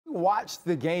watch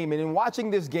the game, and in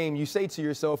watching this game, you say to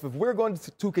yourself, if we're going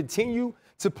to continue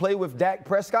to play with Dak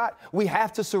Prescott, we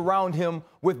have to surround him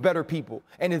with better people.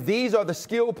 And if these are the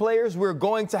skill players we're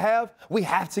going to have, we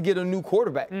have to get a new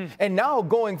quarterback. And now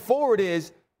going forward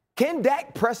is, can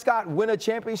Dak Prescott win a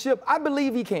championship? I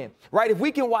believe he can, right? If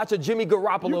we can watch a Jimmy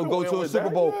Garoppolo go to a Super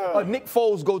Bowl, a Nick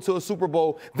Foles go to a Super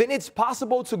Bowl, then it's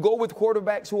possible to go with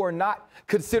quarterbacks who are not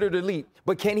considered elite.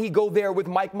 But can he go there with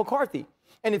Mike McCarthy?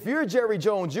 And if you're Jerry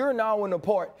Jones, you're now in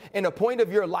a point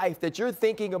of your life that you're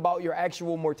thinking about your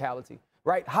actual mortality,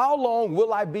 right? How long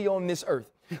will I be on this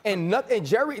earth? And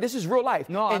Jerry, this is real life.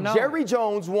 Jerry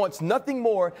Jones wants nothing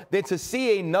more than to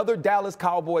see another Dallas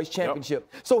Cowboys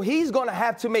championship. So he's going to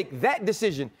have to make that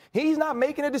decision. He's not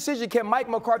making a decision. Can Mike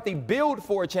McCarthy build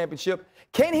for a championship?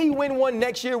 Can he win one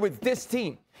next year with this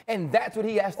team? And that's what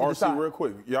he has to decide. Real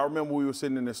quick, y'all remember we were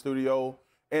sitting in the studio,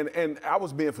 and I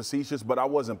was being facetious, but I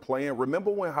wasn't playing. Remember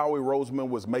when Howie Roseman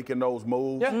was making those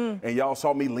moves? And y'all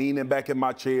saw me leaning back in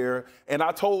my chair, and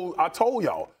I told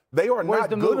y'all, they are not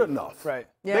good enough.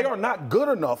 They are not good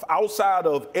enough outside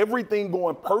of everything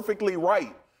going perfectly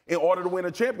right in order to win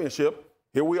a championship.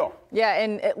 Here we are. Yeah,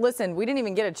 and listen, we didn't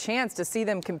even get a chance to see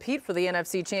them compete for the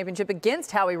NFC Championship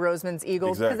against Howie Roseman's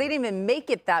Eagles because they didn't even make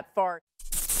it that far.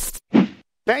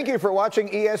 Thank you for watching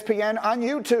ESPN on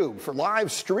YouTube. For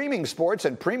live streaming sports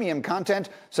and premium content,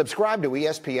 subscribe to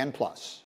ESPN+.